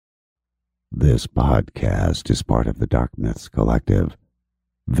This podcast is part of the Dark Myths Collective.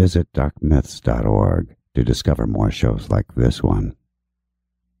 Visit darkmyths.org to discover more shows like this one.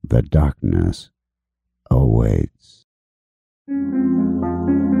 The darkness awaits.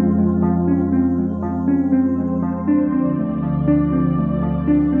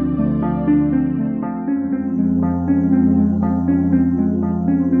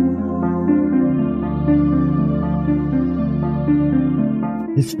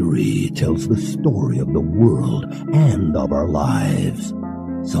 History tells the story of the world and of our lives.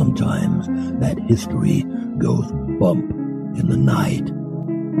 Sometimes that history goes bump in the night.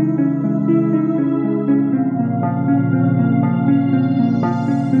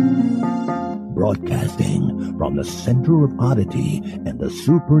 Broadcasting from the center of oddity and the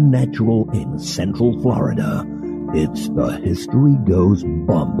supernatural in Central Florida, it's the History Goes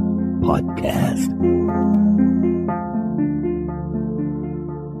Bump podcast.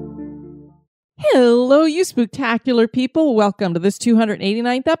 Hello, you spooktacular people. Welcome to this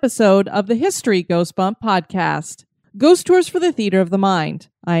 289th episode of the History Goes Bump podcast. Ghost Tours for the Theater of the Mind.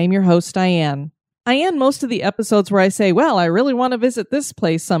 I am your host, Diane. I end most of the episodes where I say, well, I really want to visit this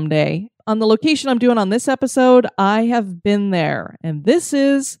place someday. On the location I'm doing on this episode, I have been there, and this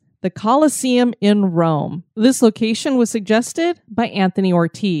is the Colosseum in Rome. This location was suggested by Anthony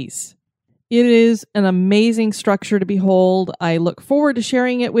Ortiz. It is an amazing structure to behold. I look forward to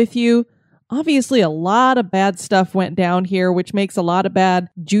sharing it with you. Obviously, a lot of bad stuff went down here, which makes a lot of bad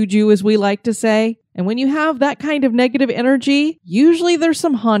juju, as we like to say. And when you have that kind of negative energy, usually there's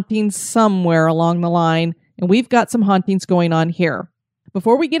some hauntings somewhere along the line, and we've got some hauntings going on here.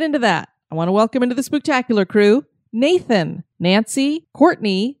 Before we get into that, I want to welcome into the Spooktacular crew, Nathan, Nancy,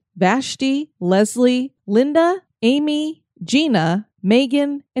 Courtney, Vashti, Leslie, Linda, Amy, Gina,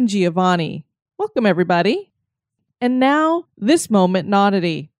 Megan, and Giovanni. Welcome, everybody. And now, this moment in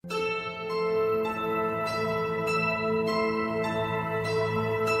oddity.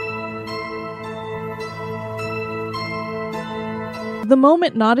 The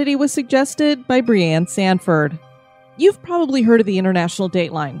moment in oddity was suggested by Brianne Sanford. You've probably heard of the International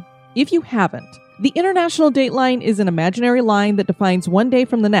Dateline. If you haven't, the International Dateline is an imaginary line that defines one day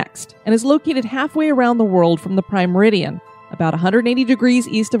from the next and is located halfway around the world from the prime meridian, about 180 degrees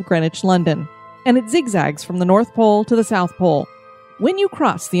east of Greenwich, London, and it zigzags from the North Pole to the South Pole. When you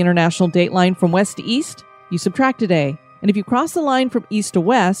cross the International Dateline from west to east, you subtract a day, and if you cross the line from east to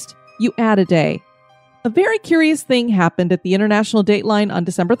west, you add a day. A very curious thing happened at the International Dateline on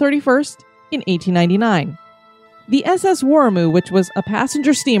December 31st in 1899. The SS Warramoo, which was a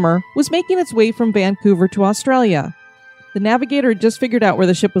passenger steamer, was making its way from Vancouver to Australia. The navigator had just figured out where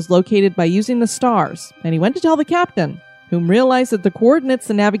the ship was located by using the stars, and he went to tell the captain, whom realized that the coordinates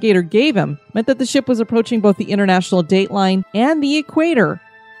the navigator gave him meant that the ship was approaching both the International Dateline and the equator.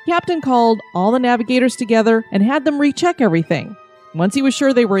 The captain called all the navigators together and had them recheck everything. Once he was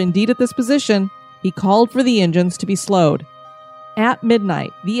sure they were indeed at this position, he called for the engines to be slowed. At midnight,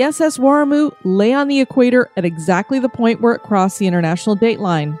 the SS Warramoo lay on the equator at exactly the point where it crossed the International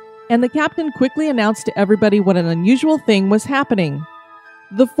Dateline, and the captain quickly announced to everybody what an unusual thing was happening.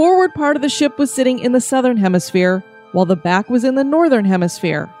 The forward part of the ship was sitting in the southern hemisphere, while the back was in the northern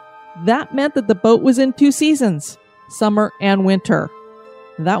hemisphere. That meant that the boat was in two seasons, summer and winter.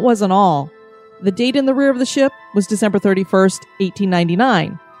 That wasn't all. The date in the rear of the ship was December 31st,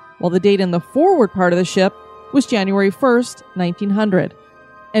 1899. While the date in the forward part of the ship was January 1st, 1900.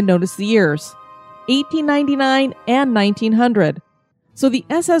 And notice the years, 1899 and 1900. So the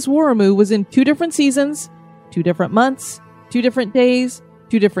SS Warramoo was in two different seasons, 2 different months, 2 different days,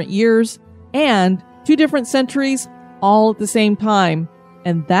 2 different years, and 2 different centuries all at the same time.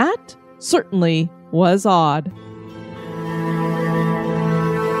 And that certainly was odd.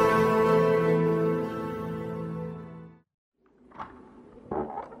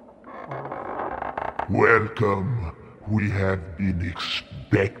 Welcome. We have been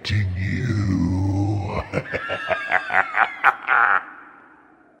expecting you.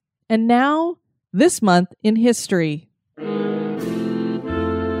 And now, this month in history.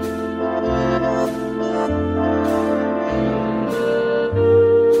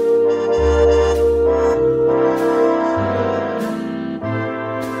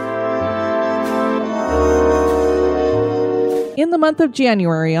 In the month of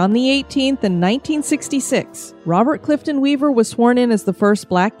January, on the 18th in 1966, Robert Clifton Weaver was sworn in as the first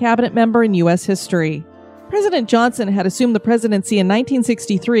black cabinet member in U.S. history. President Johnson had assumed the presidency in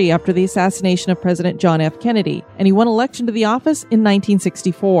 1963 after the assassination of President John F. Kennedy, and he won election to the office in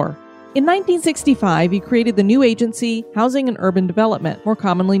 1964. In 1965, he created the new agency, Housing and Urban Development, more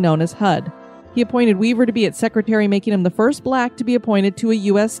commonly known as HUD. He appointed Weaver to be its secretary, making him the first black to be appointed to a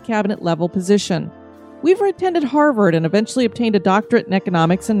U.S. cabinet-level position. Weaver attended Harvard and eventually obtained a doctorate in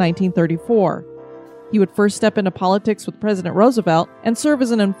economics in 1934. He would first step into politics with President Roosevelt and serve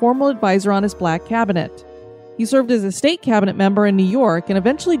as an informal advisor on his black cabinet. He served as a state cabinet member in New York and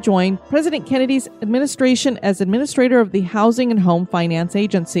eventually joined President Kennedy's administration as administrator of the Housing and Home Finance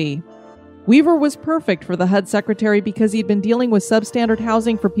Agency. Weaver was perfect for the HUD secretary because he'd been dealing with substandard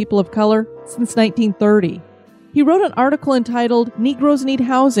housing for people of color since 1930. He wrote an article entitled "Negroes Need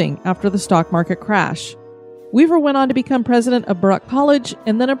Housing" after the stock market crash. Weaver went on to become president of Baruch College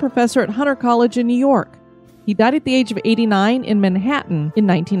and then a professor at Hunter College in New York. He died at the age of 89 in Manhattan in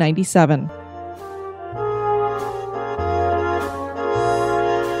 1997.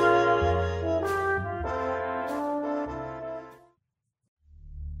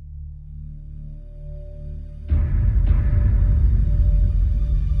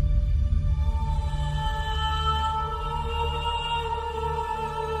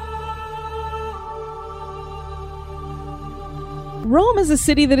 Rome is a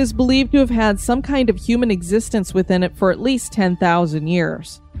city that is believed to have had some kind of human existence within it for at least 10,000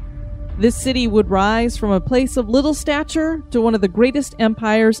 years. This city would rise from a place of little stature to one of the greatest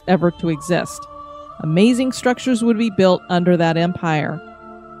empires ever to exist. Amazing structures would be built under that empire.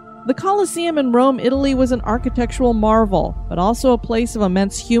 The Colosseum in Rome, Italy was an architectural marvel, but also a place of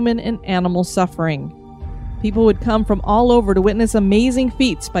immense human and animal suffering. People would come from all over to witness amazing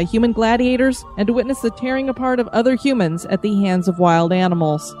feats by human gladiators and to witness the tearing apart of other humans at the hands of wild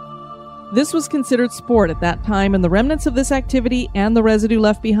animals. This was considered sport at that time, and the remnants of this activity and the residue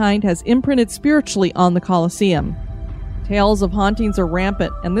left behind has imprinted spiritually on the Colosseum. Tales of hauntings are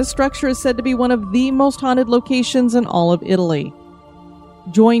rampant, and this structure is said to be one of the most haunted locations in all of Italy.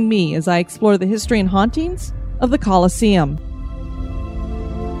 Join me as I explore the history and hauntings of the Colosseum.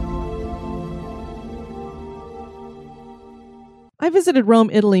 I visited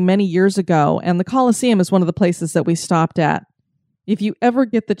Rome, Italy many years ago, and the Colosseum is one of the places that we stopped at. If you ever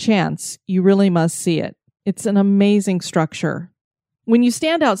get the chance, you really must see it. It's an amazing structure. When you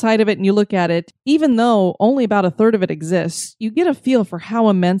stand outside of it and you look at it, even though only about a third of it exists, you get a feel for how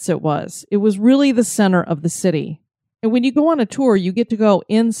immense it was. It was really the center of the city. And when you go on a tour, you get to go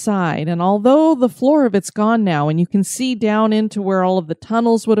inside, and although the floor of it's gone now, and you can see down into where all of the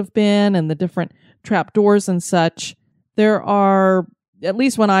tunnels would have been and the different trapdoors and such, there are, at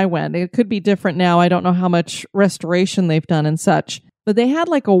least when I went, it could be different now, I don't know how much restoration they've done and such, but they had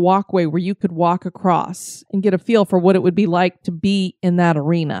like a walkway where you could walk across and get a feel for what it would be like to be in that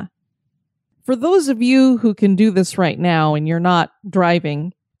arena. For those of you who can do this right now and you're not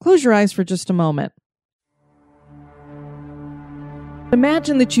driving, close your eyes for just a moment.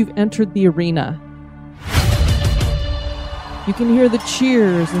 Imagine that you've entered the arena. You can hear the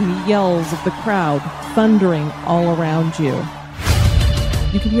cheers and the yells of the crowd thundering all around you.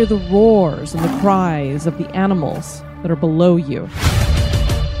 You can hear the roars and the cries of the animals that are below you.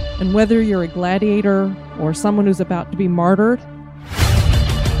 And whether you're a gladiator or someone who's about to be martyred,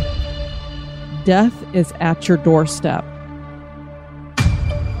 death is at your doorstep.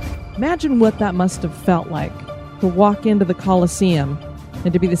 Imagine what that must have felt like to walk into the Colosseum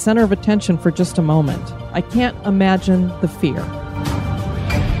and to be the center of attention for just a moment. I can't imagine the fear.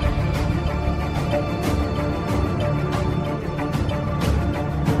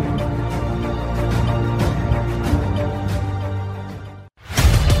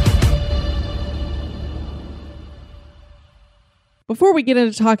 Before we get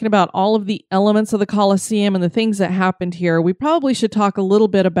into talking about all of the elements of the Colosseum and the things that happened here, we probably should talk a little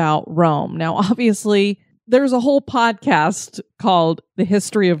bit about Rome. Now, obviously, there's a whole podcast called The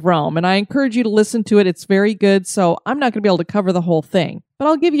History of Rome, and I encourage you to listen to it. It's very good, so I'm not going to be able to cover the whole thing, but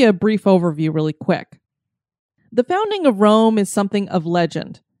I'll give you a brief overview really quick. The founding of Rome is something of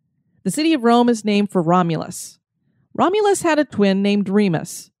legend. The city of Rome is named for Romulus. Romulus had a twin named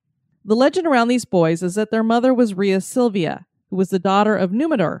Remus. The legend around these boys is that their mother was Rhea Silvia, who was the daughter of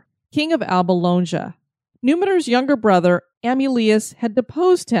Numitor, king of Alba Longa. Numitor's younger brother, Amulius, had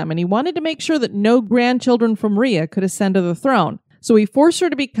deposed him, and he wanted to make sure that no grandchildren from Rhea could ascend to the throne, so he forced her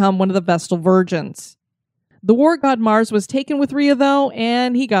to become one of the Vestal Virgins. The war god Mars was taken with Rhea, though,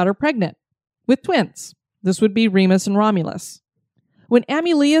 and he got her pregnant, with twins. This would be Remus and Romulus. When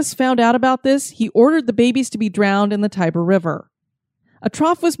Amulius found out about this, he ordered the babies to be drowned in the Tiber River. A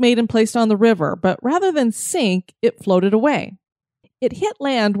trough was made and placed on the river, but rather than sink, it floated away. It hit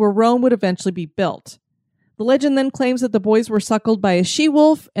land where Rome would eventually be built. The legend then claims that the boys were suckled by a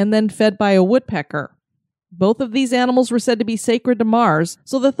she-wolf and then fed by a woodpecker. Both of these animals were said to be sacred to Mars,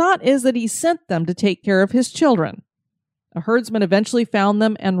 so the thought is that he sent them to take care of his children. A herdsman eventually found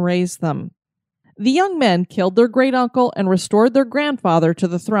them and raised them. The young men killed their great-uncle and restored their grandfather to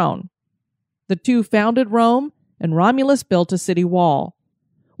the throne. The two founded Rome, and Romulus built a city wall.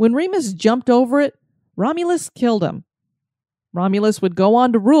 When Remus jumped over it, Romulus killed him. Romulus would go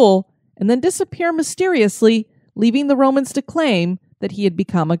on to rule and then disappear mysteriously, leaving the Romans to claim that he had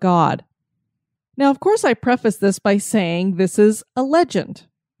become a god. Now, of course, I preface this by saying this is a legend,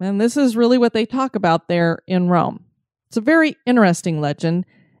 and this is really what they talk about there in Rome. It's a very interesting legend,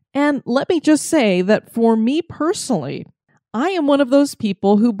 and let me just say that for me personally, I am one of those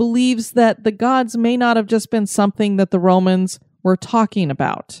people who believes that the gods may not have just been something that the Romans were talking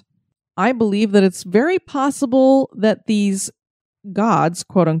about. I believe that it's very possible that these gods,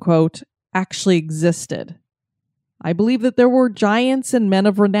 quote unquote, actually existed. I believe that there were giants and men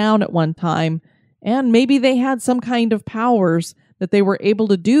of renown at one time, and maybe they had some kind of powers that they were able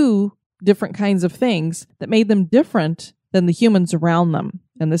to do different kinds of things that made them different than the humans around them.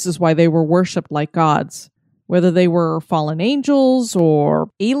 And this is why they were worshipped like gods. Whether they were fallen angels or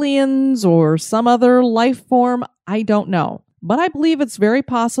aliens or some other life form, I don't know. But I believe it's very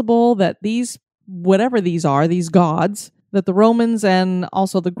possible that these, whatever these are, these gods that the Romans and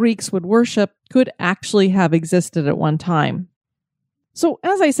also the Greeks would worship could actually have existed at one time. So,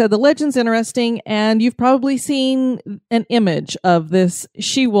 as I said, the legend's interesting, and you've probably seen an image of this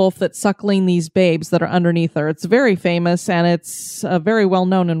she-wolf that's suckling these babes that are underneath her. It's very famous, and it's very well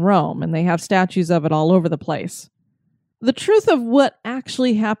known in Rome, and they have statues of it all over the place. The truth of what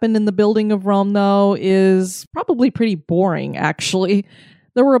actually happened in the building of Rome, though, is probably pretty boring, actually.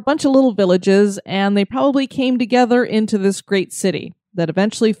 There were a bunch of little villages, and they probably came together into this great city that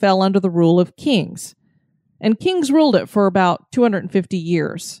eventually fell under the rule of kings. And kings ruled it for about 250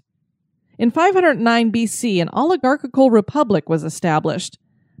 years. In 509 BC, an oligarchical republic was established.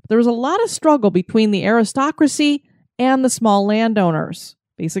 There was a lot of struggle between the aristocracy and the small landowners,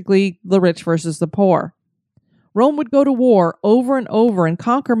 basically the rich versus the poor. Rome would go to war over and over and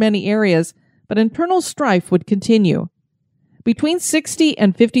conquer many areas, but internal strife would continue. Between 60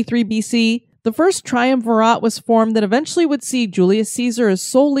 and 53 BC, the first triumvirate was formed that eventually would see Julius Caesar as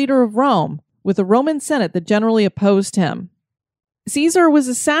sole leader of Rome, with a Roman Senate that generally opposed him. Caesar was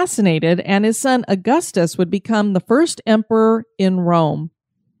assassinated, and his son Augustus would become the first emperor in Rome.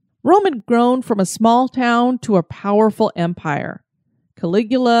 Rome had grown from a small town to a powerful empire.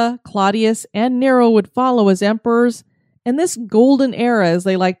 Caligula, Claudius, and Nero would follow as emperors, and this golden era, as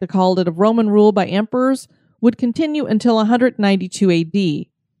they like to call it, of Roman rule by emperors would continue until 192 AD.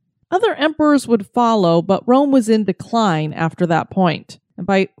 Other emperors would follow, but Rome was in decline after that point. And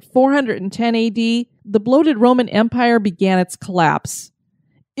by 410 AD, the bloated Roman Empire began its collapse.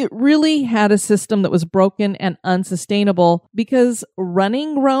 It really had a system that was broken and unsustainable because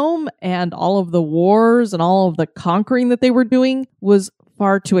running Rome and all of the wars and all of the conquering that they were doing was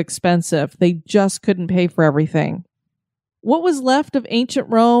far too expensive. They just couldn't pay for everything. What was left of ancient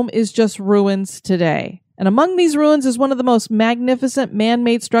Rome is just ruins today. And among these ruins is one of the most magnificent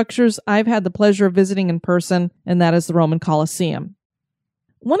man-made structures I've had the pleasure of visiting in person, and that is the Roman Colosseum.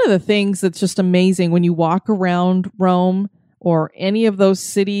 One of the things that's just amazing when you walk around Rome or any of those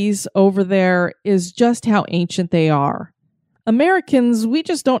cities over there is just how ancient they are. Americans, we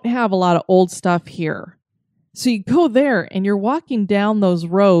just don't have a lot of old stuff here. So you go there and you're walking down those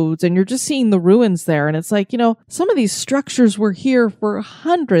roads and you're just seeing the ruins there. And it's like, some of these structures were here for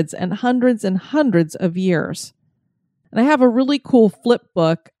hundreds and hundreds and hundreds of years. And I have a really cool flip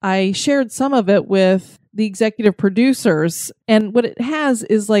book. I shared some of it with the executive producers, and what it has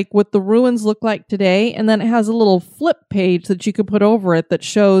is like what the ruins look like today, and then it has a little flip page that you could put over it that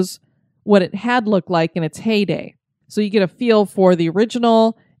shows what it had looked like in its heyday. So you get a feel for the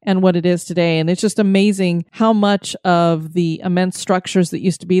original and what it is today, and it's just amazing how much of the immense structures that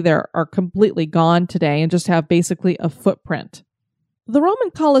used to be there are completely gone today and just have basically a footprint. The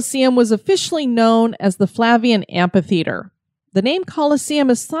Roman Colosseum was officially known as the Flavian Amphitheater. The name Colosseum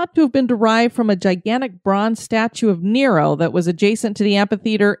is thought to have been derived from a gigantic bronze statue of Nero that was adjacent to the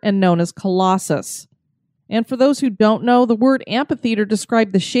amphitheater and known as Colossus. And for those who don't know, the word amphitheater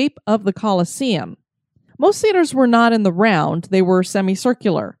described the shape of the Colosseum. Most theaters were not in the round, they were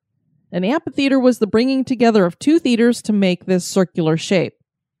semicircular. An amphitheater was the bringing together of two theaters to make this circular shape.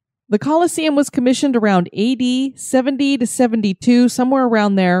 The Colosseum was commissioned around AD 70 to 72, somewhere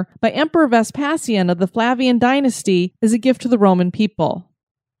around there, by Emperor Vespasian of the Flavian dynasty as a gift to the Roman people.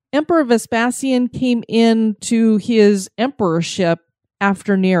 Emperor Vespasian came into his emperorship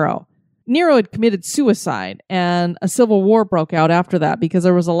after Nero. Nero had committed suicide, and a civil war broke out after that because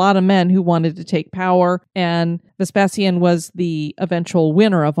there was a lot of men who wanted to take power, and Vespasian was the eventual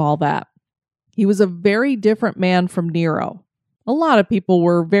winner of all that. He was a very different man from Nero. A lot of people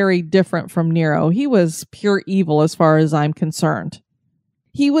were very different from Nero. He was pure evil as far as I'm concerned.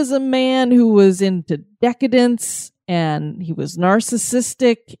 He was a man who was into decadence, and he was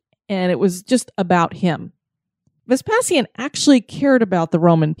narcissistic, and it was just about him. Vespasian actually cared about the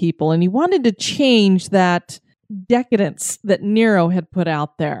Roman people, and he wanted to change that decadence that Nero had put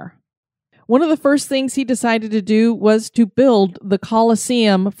out there. One of the first things he decided to do was to build the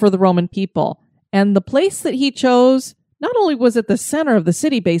Colosseum for the Roman people. And the place that he chose, not only was it the center of the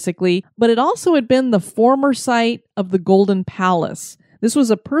city, basically, but it also had been the former site of the Golden Palace. This was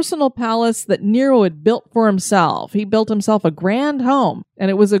a personal palace that Nero had built for himself. He built himself a grand home,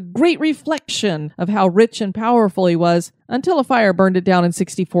 and it was a great reflection of how rich and powerful he was until a fire burned it down in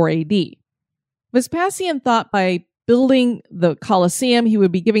 64 AD. Vespasian thought by building the Colosseum, he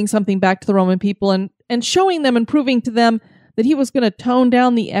would be giving something back to the Roman people and showing them and proving to them that he was going to tone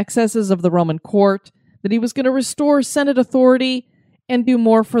down the excesses of the Roman court, that he was going to restore Senate authority and do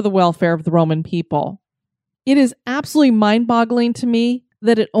more for the welfare of the Roman people. It is absolutely mind-boggling to me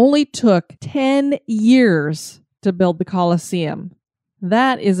that it only took 10 years to build the Colosseum.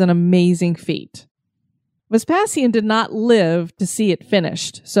 That is an amazing feat. Vespasian did not live to see it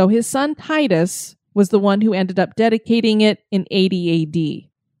finished, so his son Titus was the one who ended up dedicating it in 80 AD.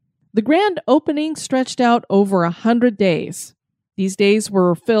 The grand opening stretched out over 100 days. These days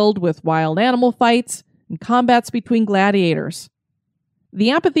were filled with wild animal fights and combats between gladiators.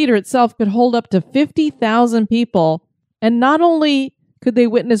 The amphitheater itself could hold up to 50,000 people, and not only could they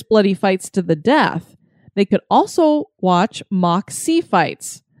witness bloody fights to the death, they could also watch mock sea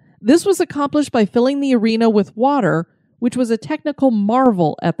fights. This was accomplished by filling the arena with water, which was a technical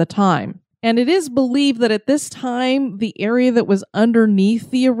marvel at the time. And it is believed that at this time, the area that was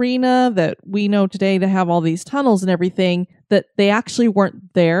underneath the arena that we know today to have all these tunnels and everything, that they actually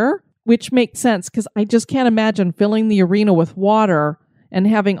weren't there, which makes sense because I just can't imagine filling the arena with water and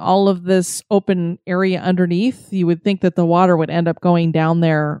having all of this open area underneath. You would think that the water would end up going down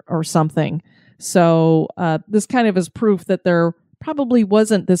there or something. So this kind of is proof that there probably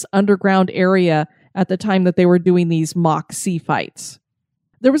wasn't this underground area at the time that they were doing these mock sea fights.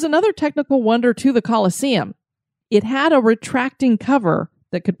 There was another technical wonder to the Colosseum. It had a retracting cover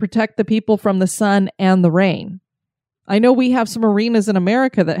that could protect the people from the sun and the rain. I know we have some arenas in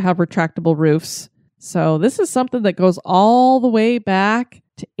America that have retractable roofs, so this is something that goes all the way back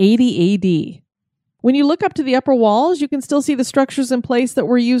to 80 AD. When you look up to the upper walls, you can still see the structures in place that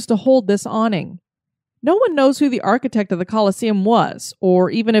were used to hold this awning. No one knows who the architect of the Colosseum was, or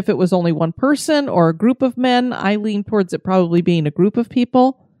even if it was only one person or a group of men. I lean towards it probably being a group of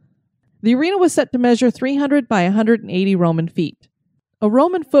people. The arena was set to measure 300 by 180 Roman feet. A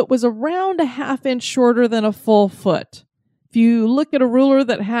Roman foot was around a half inch shorter than a full foot. If you look at a ruler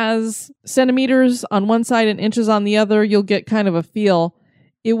that has centimeters on one side and inches on the other, you'll get kind of a feel.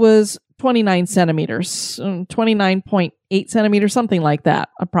 It was 29 centimeters, 29.8 centimeters, something like that,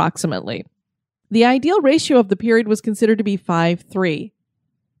 approximately. The ideal ratio of the period was considered to be 5:3.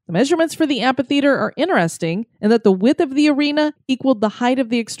 The measurements for the amphitheater are interesting in that the width of the arena equaled the height of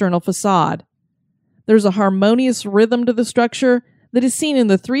the external facade. There's a harmonious rhythm to the structure that is seen in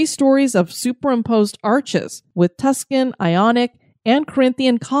the 3 stories of superimposed arches with Tuscan, Ionic, and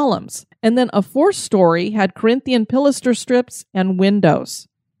Corinthian columns, and then a 4th story had Corinthian pilaster strips and windows.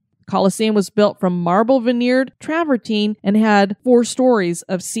 The Colosseum was built from marble veneered travertine and had 4 stories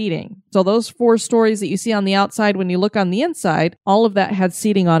of seating. So those 4 stories that you see on the outside, when you look on the inside, all of that had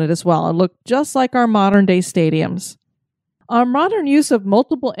seating on it as well. It looked just like our modern day stadiums. Our modern use of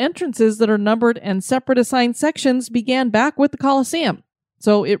multiple entrances that are numbered and separate assigned sections began back with the Colosseum.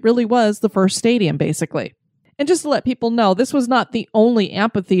 So it really was the first stadium, basically. And just to let people know, this was not the only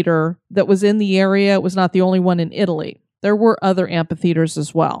amphitheater that was in the area. It was not the only one in Italy. There were other amphitheaters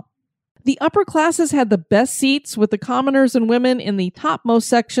as well. The upper classes had the best seats, with the commoners and women in the topmost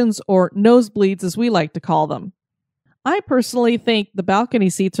sections, or nosebleeds as we like to call them. I personally think the balcony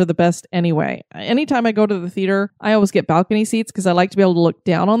seats are the best anyway. Anytime I go to the theater, I always get balcony seats because I like to be able to look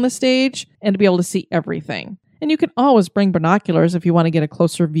down on the stage and to be able to see everything. And you can always bring binoculars if you want to get a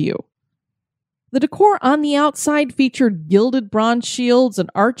closer view. The decor on the outside featured gilded bronze shields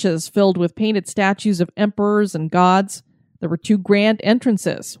and arches filled with painted statues of emperors and gods. There were 2 grand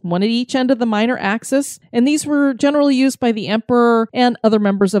entrances, one at each end of the minor axis, and these were generally used by the emperor and other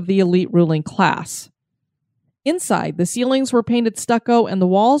members of the elite ruling class. Inside, the ceilings were painted stucco and the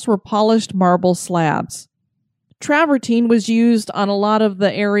walls were polished marble slabs. Travertine was used on a lot of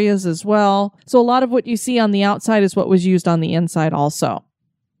the areas as well, so a lot of what you see on the outside is what was used on the inside also.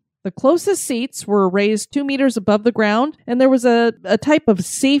 The closest seats were raised 2 meters above the ground, and there was a type of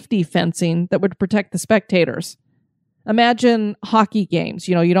safety fencing that would protect the spectators. Imagine hockey games.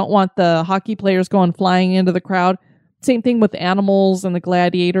 You don't want the hockey players going flying into the crowd. Same thing with animals and the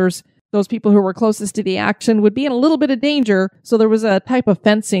gladiators. Those people who were closest to the action would be in a little bit of danger, so there was a type of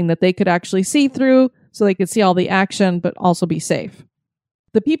fencing that they could actually see through so they could see all the action but also be safe.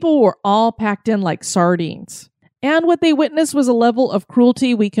 The people were all packed in like sardines, and what they witnessed was a level of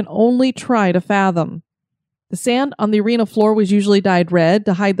cruelty we can only try to fathom. The sand on the arena floor was usually dyed red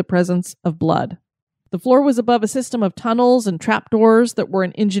to hide the presence of blood. The floor was above a system of tunnels and trapdoors that were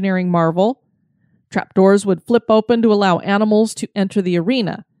an engineering marvel. Trapdoors would flip open to allow animals to enter the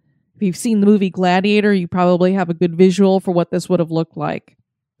arena. If you've seen the movie Gladiator, you probably have a good visual for what this would have looked like.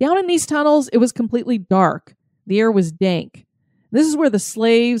 Down in these tunnels, it was completely dark. The air was dank. This is where the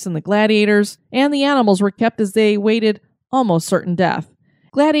slaves and the gladiators and the animals were kept as they waited almost certain death.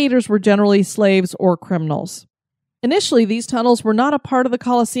 Gladiators were generally slaves or criminals. Initially, these tunnels were not a part of the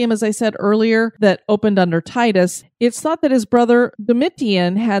Colosseum, as I said earlier, that opened under Titus. It's thought that his brother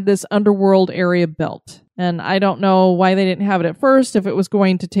Domitian had this underworld area built. And I don't know why they didn't have it at first, if it was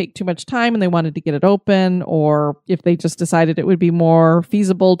going to take too much time and they wanted to get it open, or if they just decided it would be more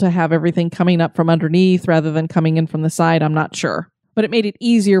feasible to have everything coming up from underneath rather than coming in from the side. I'm not sure. But it made it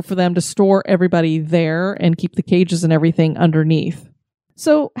easier for them to store everybody there and keep the cages and everything underneath.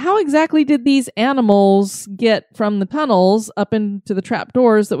 So how exactly did these animals get from the tunnels up into the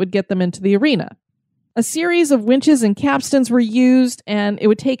trapdoors that would get them into the arena? A series of winches and capstans were used, and it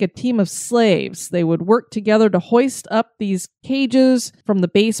would take a team of slaves. They would work together to hoist up these cages from the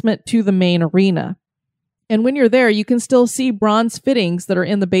basement to the main arena. And when you're there, you can still see bronze fittings that are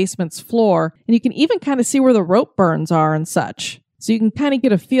in the basement's floor, and you can even kind of see where the rope burns are and such. So you can kind of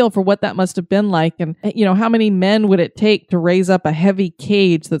get a feel for what that must have been like, and how many men would it take to raise up a heavy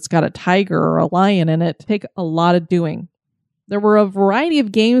cage that's got a tiger or a lion in it? Take a lot of doing. There were a variety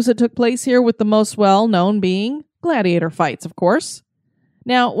of games that took place here, with the most well-known being gladiator fights, of course.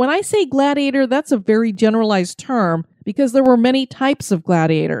 Now, when I say gladiator, that's a very generalized term because there were many types of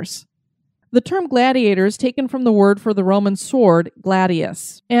gladiators. The term gladiator is taken from the word for the Roman sword,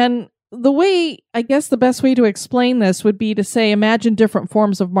 gladius. And the best way to explain this would be to say, imagine different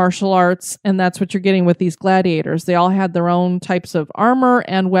forms of martial arts, and that's what you're getting with these gladiators. They all had their own types of armor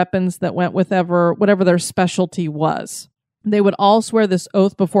and weapons that went with whatever their specialty was. They would all swear this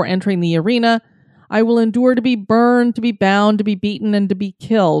oath before entering the arena: I will endure to be burned, to be bound, to be beaten, and to be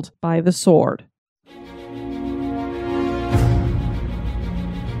killed by the sword.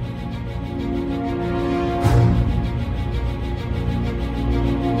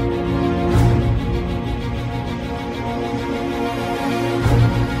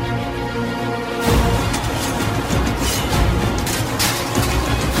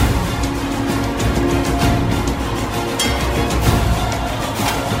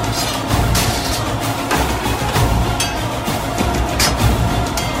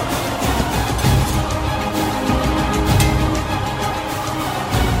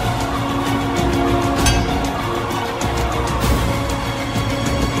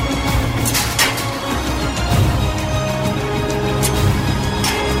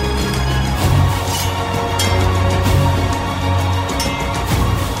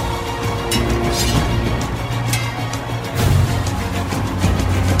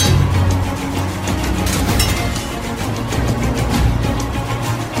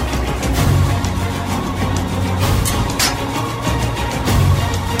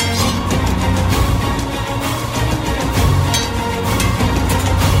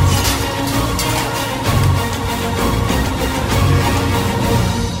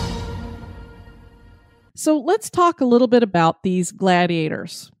 So let's talk a little bit about these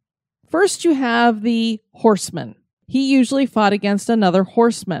gladiators. First, you have the horseman. He usually fought against another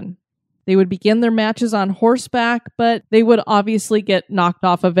horseman. They would begin their matches on horseback, but they would obviously get knocked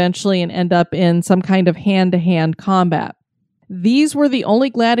off eventually and end up in some kind of hand-to-hand combat. These were the only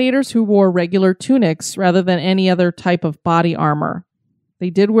gladiators who wore regular tunics rather than any other type of body armor.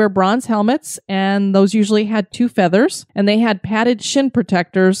 They did wear bronze helmets, and those usually had 2 feathers, and they had padded shin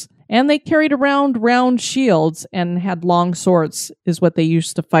protectors, and they carried around round shields and had long swords, is what they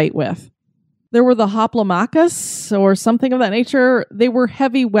used to fight with. There were the hoplomachus, or something of that nature. They were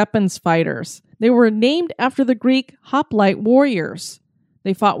heavy weapons fighters. They were named after the Greek hoplite warriors.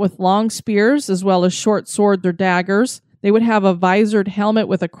 They fought with long spears as well as short swords or daggers. They would have a visored helmet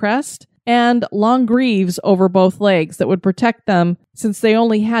with a crest and long greaves over both legs that would protect them, since they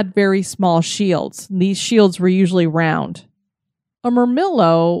only had very small shields. These shields were usually round. A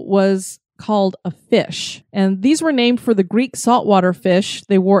murmillo was called a fish, and these were named for the Greek saltwater fish.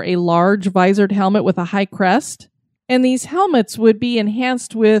 They wore a large visored helmet with a high crest, and these helmets would be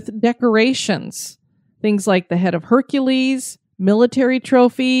enhanced with decorations. Things like the head of Hercules, military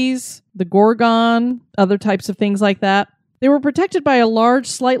trophies, the Gorgon, other types of things like that. They were protected by a large,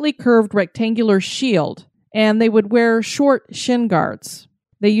 slightly curved rectangular shield, and they would wear short shin guards.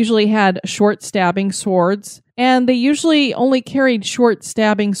 They usually had short stabbing swords, and they usually only carried short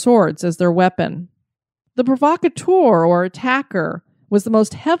stabbing swords as their weapon. The provocateur, or attacker, was the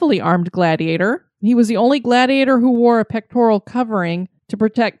most heavily armed gladiator. He was the only gladiator who wore a pectoral covering to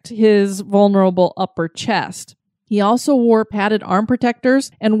protect his vulnerable upper chest. He also wore padded arm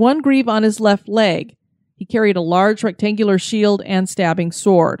protectors and one greave on his left leg. He carried a large rectangular shield and stabbing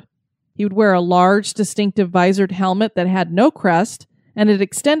sword. He would wear a large, distinctive visored helmet that had no crest, and it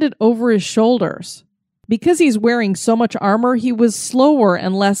extended over his shoulders. Because he's wearing so much armor, he was slower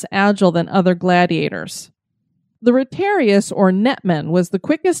and less agile than other gladiators. The Retiarius, or Netman, was the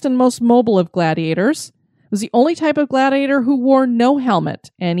quickest and most mobile of gladiators. It was the only type of gladiator who wore no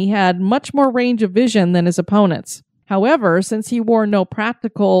helmet, and he had much more range of vision than his opponents. However, since he wore no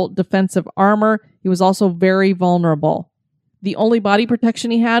practical defensive armor, he was also very vulnerable. The only body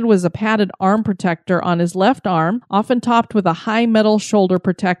protection he had was a padded arm protector on his left arm, often topped with a high metal shoulder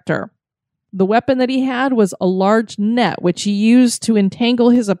protector. The weapon that he had was a large net, which he used to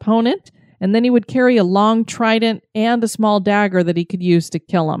entangle his opponent, and then he would carry a long trident and a small dagger that he could use to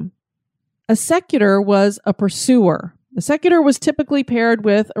kill him. A secutor was a pursuer. The secutor was typically paired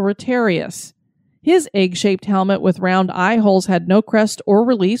with a Retiarius. His egg-shaped helmet with round eye holes had no crest or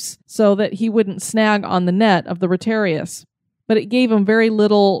reliefs, so that he wouldn't snag on the net of the Retiarius, but it gave him very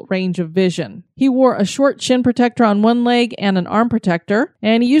little range of vision. He wore a short shin protector on one leg and an arm protector,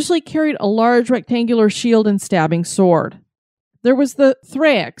 and he usually carried a large rectangular shield and stabbing sword. There was the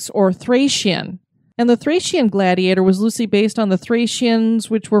Thrax, or Thracian, and the Thracian gladiator was loosely based on the Thracians,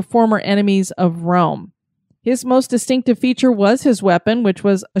 which were former enemies of Rome. His most distinctive feature was his weapon, which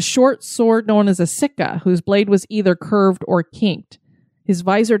was a short sword known as a sicca, whose blade was either curved or kinked. His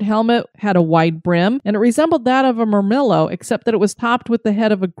visored helmet had a wide brim, and it resembled that of a murmillo, except that it was topped with the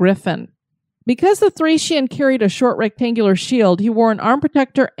head of a griffin. Because the Thracian carried a short rectangular shield, he wore an arm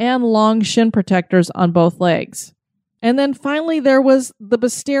protector and long shin protectors on both legs. And then finally there was the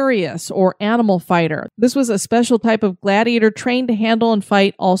Basterius, or animal fighter. This was a special type of gladiator trained to handle and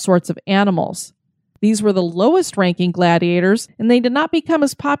fight all sorts of animals. These were the lowest ranking gladiators, and they did not become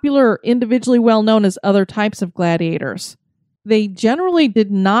as popular or individually well known as other types of gladiators. They generally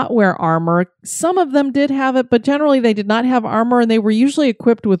did not wear armor. Some of them did have it, but generally they did not have armor, and they were usually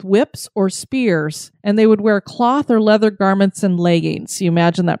equipped with whips or spears, and they would wear cloth or leather garments and leggings. You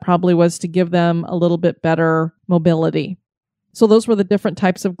imagine that probably was to give them a little bit better mobility. So those were the different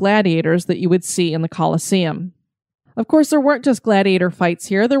types of gladiators that you would see in the Colosseum. Of course, there weren't just gladiator fights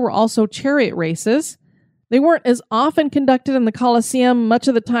here. There were also chariot races. They weren't as often conducted in the Colosseum. Much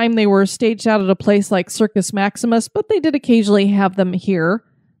of the time they were staged out at a place like Circus Maximus, but they did occasionally have them here.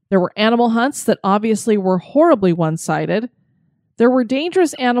 There were animal hunts that obviously were horribly one-sided. There were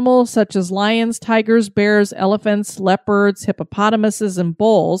dangerous animals such as lions, tigers, bears, elephants, leopards, hippopotamuses, and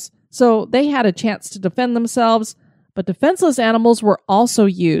bulls, so they had a chance to defend themselves, but defenseless animals were also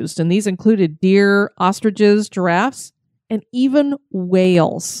used, and these included deer, ostriches, giraffes, and even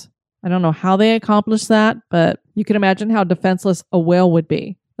whales. I don't know how they accomplished that, but you can imagine how defenseless a whale would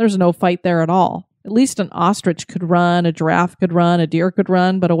be. There's no fight there at all. At least an ostrich could run, a giraffe could run, a deer could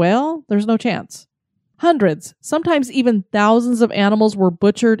run, but a whale? There's no chance. Hundreds, sometimes even thousands of animals were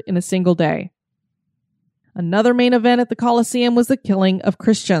butchered in a single day. Another main event at the Colosseum was the killing of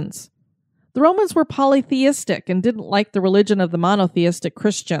Christians. The Romans were polytheistic and didn't like the religion of the monotheistic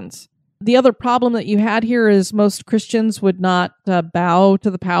Christians. The other problem that you had here is most Christians would not bow to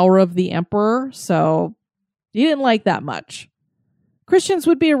the power of the emperor, so you didn't like that much. Christians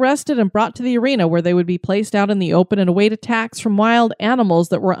would be arrested and brought to the arena where they would be placed out in the open and await attacks from wild animals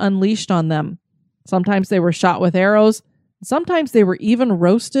that were unleashed on them. Sometimes they were shot with arrows, and sometimes they were even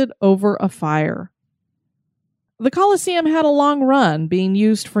roasted over a fire. The Colosseum had a long run, being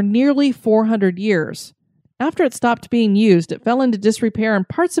used for nearly 400 years. After it stopped being used, it fell into disrepair and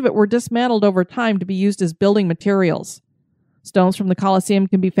parts of it were dismantled over time to be used as building materials. Stones from the Colosseum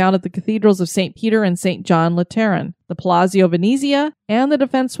can be found at the cathedrals of St. Peter and St. John Lateran, the Palazzo Venezia, and the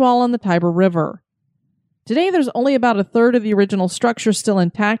defense wall on the Tiber River. Today there's only about a third of the original structure still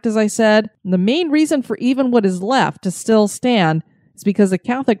intact, as I said, and the main reason for even what is left to still stand is because the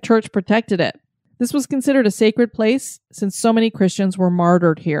Catholic Church protected it. This was considered a sacred place since so many Christians were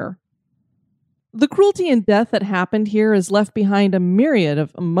martyred here. The cruelty and death that happened here has left behind a myriad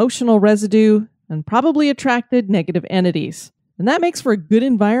of emotional residue and probably attracted negative entities. And that makes for a good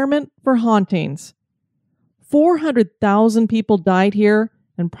environment for hauntings. 400,000 people died here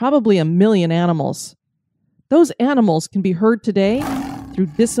and probably 1 million animals. Those animals can be heard today through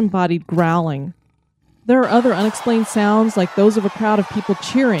disembodied growling. There are other unexplained sounds like those of a crowd of people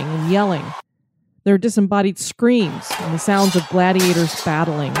cheering and yelling. There are disembodied screams and the sounds of gladiators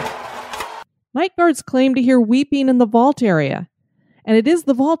battling. Night guards claim to hear weeping in the vault area, and it is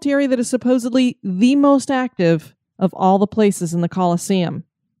the vault area that is supposedly the most active of all the places in the Colosseum.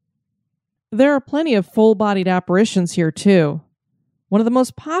 There are plenty of full-bodied apparitions here, too. One of the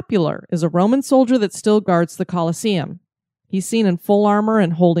most popular is a Roman soldier that still guards the Colosseum. He's seen in full armor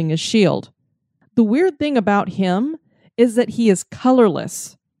and holding his shield. The weird thing about him is that he is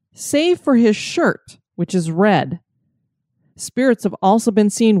colorless, save for his shirt, which is red. Spirits have also been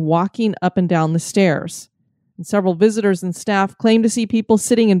seen walking up and down the stairs, and several visitors and staff claim to see people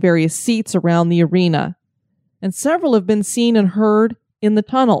sitting in various seats around the arena. And several have been seen and heard in the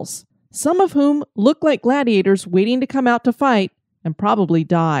tunnels, some of whom look like gladiators waiting to come out to fight and probably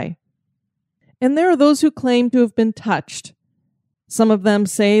die. And there are those who claim to have been touched. Some of them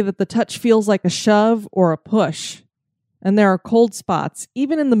say that the touch feels like a shove or a push. And there are cold spots,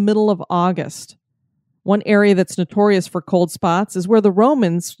 even in the middle of August. One area that's notorious for cold spots is where the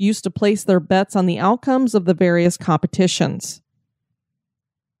Romans used to place their bets on the outcomes of the various competitions.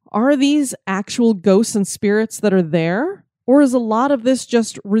 Are these actual ghosts and spirits that are there? Or is a lot of this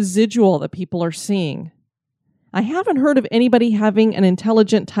just residual that people are seeing? I haven't heard of anybody having an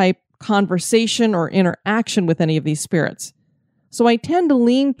intelligent type conversation or interaction with any of these spirits, so I tend to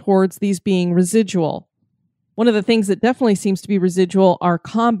lean towards these being residual. One of the things that definitely seems to be residual are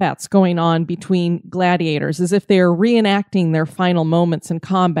combats going on between gladiators, as if they are reenacting their final moments in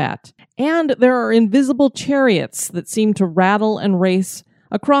combat. And there are invisible chariots that seem to rattle and race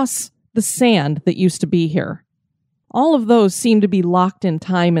across the sand that used to be here. All of those seem to be locked in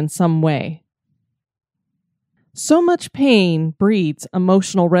time in some way. So much pain breeds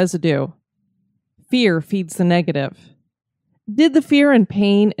emotional residue. Fear feeds the negative. Did the fear and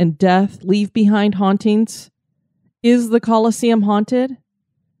pain and death leave behind hauntings? Is the Colosseum haunted?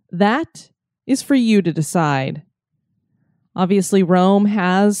 That is for you to decide. Obviously, Rome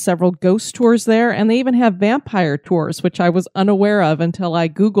has several ghost tours there, and they even have vampire tours, which I was unaware of until I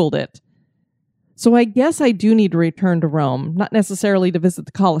Googled it. So I guess I do need to return to Rome, not necessarily to visit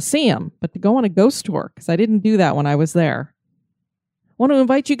the Colosseum, but to go on a ghost tour, because I didn't do that when I was there. I want to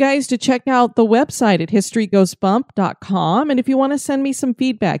invite you guys to check out the website at historygoesbump.com, and if you want to send me some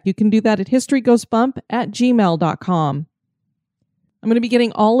feedback, you can do that at historygoesbump@gmail.com. I'm going to be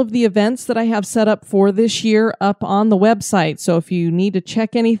getting all of the events that I have set up for this year up on the website, so if you need to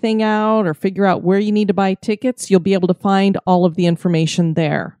check anything out or figure out where you need to buy tickets, you'll be able to find all of the information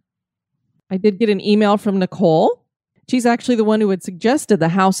there. I did get an email from Nicole. She's actually the one who had suggested the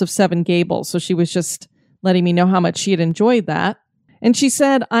House of Seven Gables, so she was just letting me know how much she had enjoyed that. And she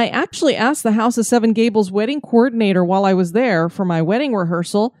said, I actually asked the House of Seven Gables wedding coordinator while I was there for my wedding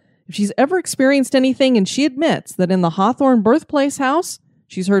rehearsal if she's ever experienced anything, and she admits that in the Hawthorne birthplace house,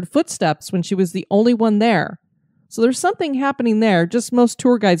 she's heard footsteps when she was the only one there. So there's something happening there, just most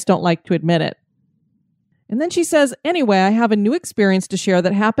tour guides don't like to admit it. And then she says, anyway, I have a new experience to share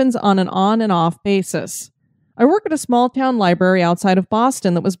that happens on an on and off basis. I work at a small town library outside of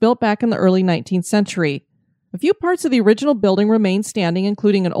Boston that was built back in the early 19th century. A few parts of the original building remain standing,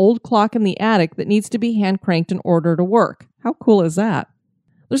 including an old clock in the attic that needs to be hand-cranked in order to work. How cool is that?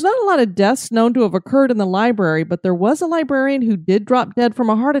 There's not a lot of deaths known to have occurred in the library, but there was a librarian who did drop dead from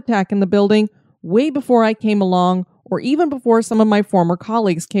a heart attack in the building way before I came along, or even before some of my former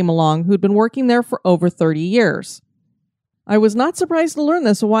colleagues came along who'd been working there for over 30 years. I was not surprised to learn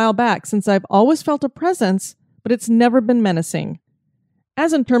this a while back, since I've always felt a presence, but it's never been menacing.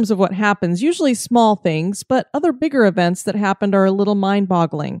 As in terms of what happens, usually small things, but other bigger events that happened are a little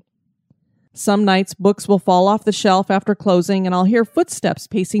mind-boggling. Some nights books will fall off the shelf after closing, and I'll hear footsteps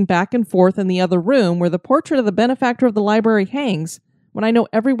pacing back and forth in the other room where the portrait of the benefactor of the library hangs when I know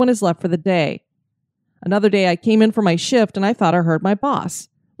everyone is left for the day. Another day I came in for my shift and I thought I heard my boss,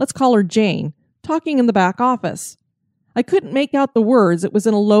 let's call her Jane, talking in the back office. I couldn't make out the words. It was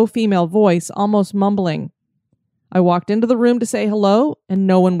in a low female voice, almost mumbling. I walked into the room to say hello, and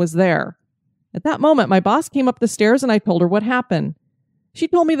no one was there. At that moment, my boss came up the stairs and I told her what happened. She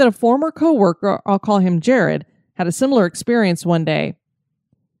told me that a former coworker, I'll call him Jared, had a similar experience one day.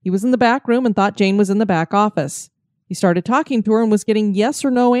 He was in the back room and thought Jane was in the back office. He started talking to her and was getting yes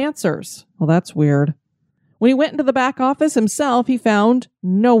or no answers. Well, that's weird. When he went into the back office himself, he found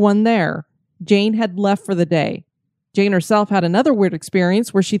no one there. Jane had left for the day. Jane herself had another weird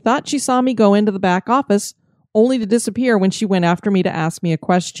experience where she thought she saw me go into the back office, only to disappear when she went after me to ask me a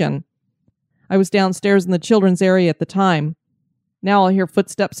question. I was downstairs in the children's area at the time. Now I'll hear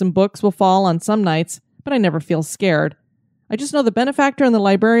footsteps and books will fall on some nights, but I never feel scared. I just know the benefactor and the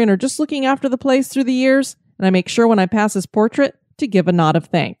librarian are just looking after the place through the years, and I make sure when I pass his portrait to give a nod of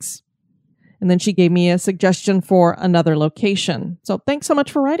thanks. And then she gave me a suggestion for another location. So thanks so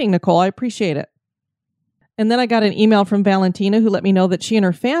much for writing, Nicole. I appreciate it. And then I got an email from Valentina who let me know that she and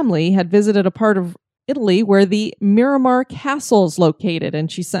her family had visited a part of Italy where the Miramar Castle is located.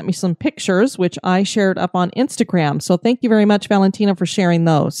 And she sent me some pictures, which I shared up on Instagram. So thank you very much, Valentina, for sharing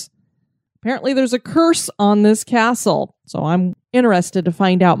those. Apparently there's a curse on this castle. So I'm interested to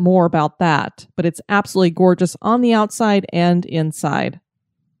find out more about that. But it's absolutely gorgeous on the outside and inside.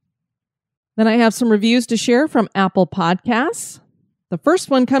 Then I have some reviews to share from Apple Podcasts. The first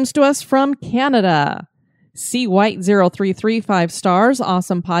one comes to us from Canada. C. White 033, 5 stars.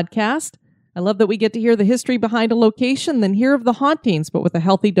 Awesome podcast. I love that we get to hear the history behind a location, then hear of the hauntings, but with a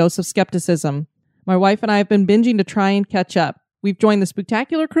healthy dose of skepticism. My wife and I have been binging to try and catch up. We've joined the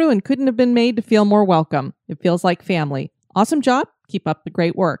Spooktacular crew and couldn't have been made to feel more welcome. It feels like family. Awesome job. Keep up the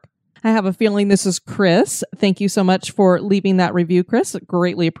great work. I have a feeling this is Chris. Thank you so much for leaving that review, Chris.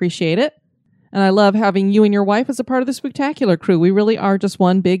 Greatly appreciate it. And I love having you and your wife as a part of the Spooktacular crew. We really are just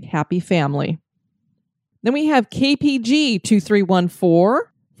one big happy family. Then we have KPG 2314,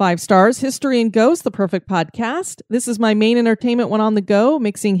 5 stars, History and Ghosts, the perfect podcast. This is my main entertainment when on the go.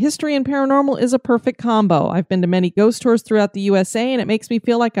 Mixing history and paranormal is a perfect combo. I've been to many ghost tours throughout the USA, and it makes me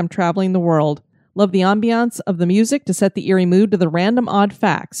feel like I'm traveling the world. Love the ambiance of the music to set the eerie mood to the random odd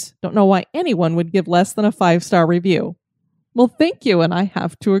facts. Don't know why anyone would give less than a 5-star review. Well, thank you, and I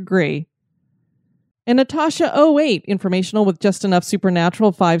have to agree. And Natasha 08, informational with just enough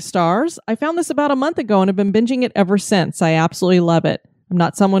supernatural, 5 stars. I found this about a month ago and have been binging it ever since. I absolutely love it. I'm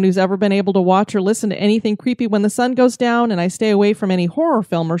not someone who's ever been able to watch or listen to anything creepy when the sun goes down, and I stay away from any horror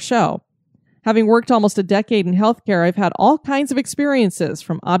film or show. Having worked almost a decade in healthcare, I've had all kinds of experiences,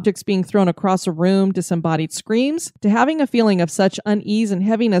 from objects being thrown across a room, disembodied screams, to having a feeling of such unease and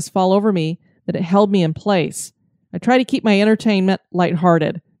heaviness fall over me that it held me in place. I try to keep my entertainment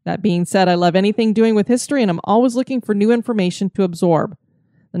lighthearted. That being said, I love anything doing with history, and I'm always looking for new information to absorb.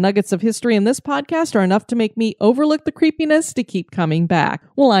 The nuggets of history in this podcast are enough to make me overlook the creepiness to keep coming back.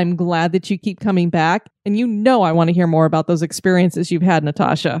 Well, I'm glad that you keep coming back, and you know I want to hear more about those experiences you've had,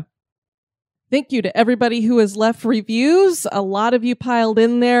 Natasha. Thank you to everybody who has left reviews. A lot of you piled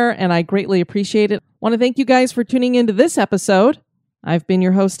in there, and I greatly appreciate it. I want to thank you guys for tuning into this episode. I've been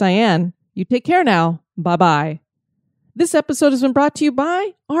your host, Diane. You take care now. Bye-bye. This episode has been brought to you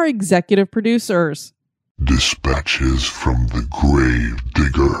by our executive producers. Dispatches from the Grave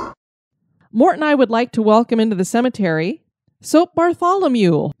Digger. Mort and I would like to welcome into the cemetery Soap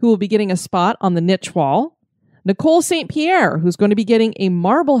Bartholomew, who will be getting a spot on the niche wall. Nicole St. Pierre, who's going to be getting a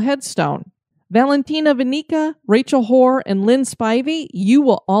marble headstone. Valentina Vanica, Rachel Hoare, and Lynn Spivey, you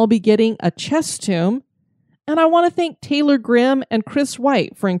will all be getting a chest tomb. And I want to thank Taylor Grimm and Chris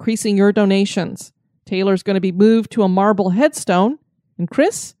White for increasing your donations. Taylor's going to be moved to a marble headstone, and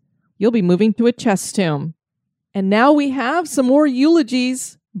Chris, you'll be moving to a chest tomb. And now we have some more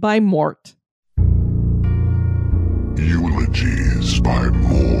eulogies by Mort. Eulogies by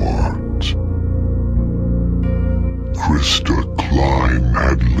Mort. Krista Klein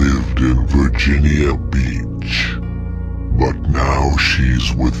had lived in Virginia Beach, but now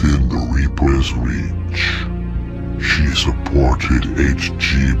she's within the Reaper's reach. She supported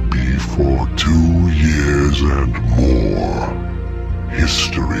HGB for 2 years and more.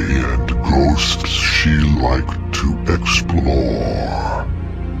 History and ghosts she liked to explore.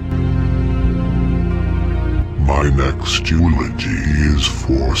 My next eulogy is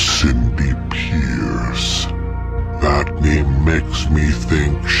for Cindy Pierce. That name makes me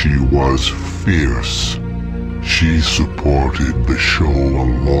think she was fierce. She supported the show a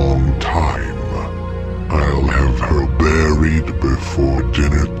long time. I'll have her buried before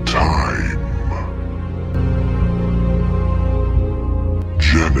dinner time.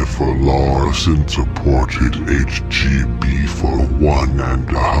 Jennifer Larson supported HGB for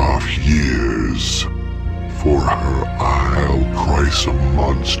 1.5 years. For her, I'll cry some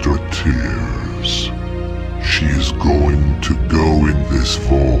monster tears. She's going to go in this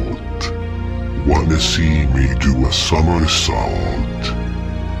vault. Wanna see me do a somersault?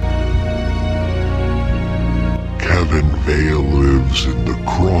 Kevin Vale lives in the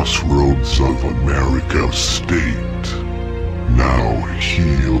crossroads of America State. Now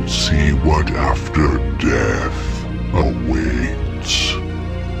he'll see what after death awaits.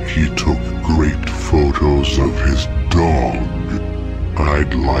 He took great photos of his dog.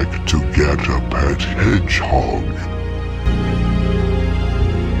 I'd like to get a pet hedgehog.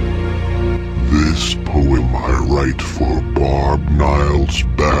 This poem I write for Barb Niles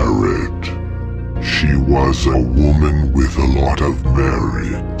Barrett. she was a woman with a lot of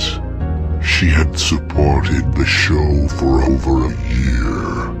merit. She had supported the show for over a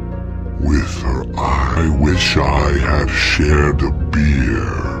year. With her, I wish I had shared a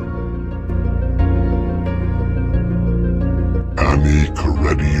beer. Annie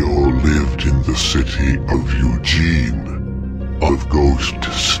Corredio lived in the city of Eugene. Of ghost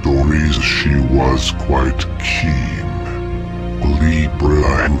stories she was quite keen.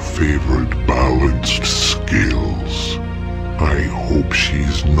 Libra who favored balanced scales. I hope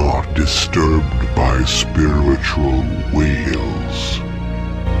she's not disturbed by spiritual wails.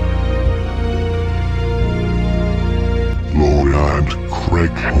 Laura and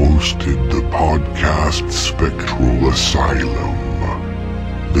Craig hosted the podcast Spectral Asylum.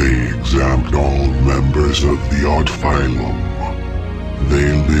 They examined all members of the odd phylum.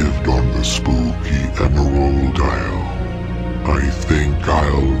 They lived on the spooky Emerald Isle. I think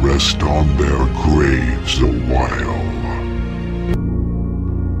I'll rest on their graves a while.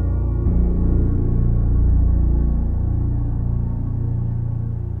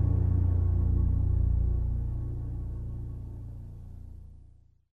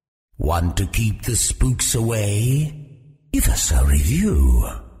 Want to keep the spooks away? Give us a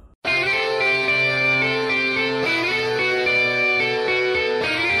review.